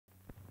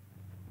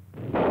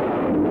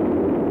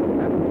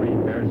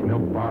Bear's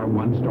milk bar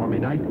one stormy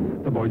night.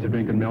 The boys are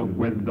drinking milk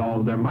with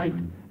all their might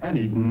and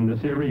eating the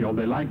cereal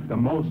they like the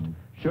most.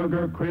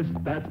 Sugar Crisp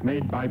that's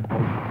made by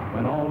Post.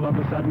 When all of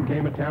a sudden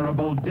came a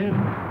terrible din.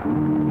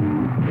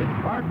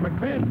 It's Bart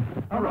McFinn,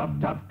 a rough,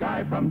 tough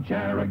guy from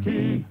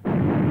Cherokee.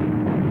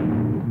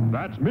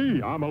 That's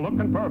me. I'm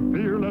a-looking for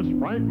fearless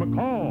Frank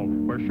McCall.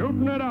 We're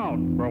shooting it out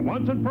for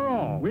once and for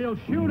all. We'll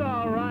shoot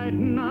all right,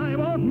 and I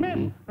won't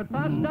miss. But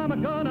first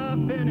I'm gonna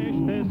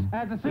finish this.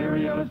 As the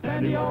cereal is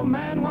steady, old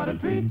man, what a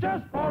treat.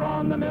 Just pour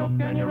on the milk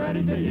and you're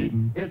ready to eat.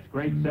 It's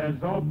great, says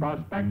old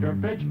Prospector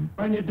Fitch.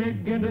 When you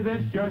dig into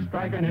this, you're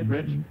striking it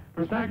rich.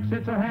 For snacks,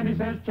 it's so handy,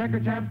 says Checker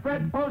Champ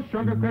Fred. Post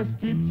Sugar Crisp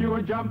keeps you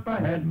a jump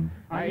ahead.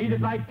 I eat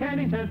it like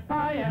candy, says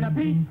Pie and a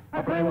Pete.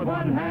 I play with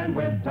one hand,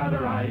 with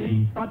t'other I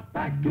eat. But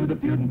back to the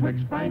feuding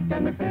twixt Frank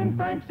and McFinn.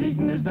 Frank's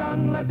eating is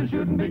done, let the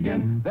shooting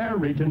begin. They're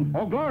reaching,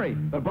 oh glory,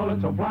 the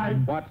bullets will fly.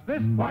 What's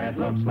this? Why, it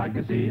looks like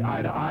to see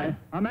eye to eye.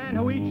 A man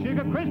who eats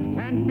Sugar Crisp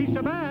can't be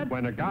so bad.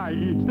 When a guy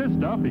eats this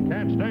stuff, he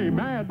can't stay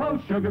mad.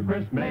 Post Sugar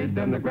Crisp made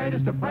them the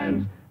greatest of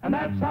friends. And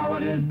that's how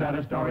it is that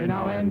a story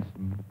now ends.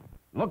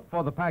 Look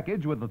for the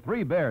package with the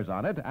 3 bears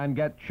on it and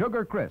get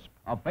Sugar Crisp,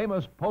 a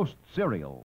famous Post cereal.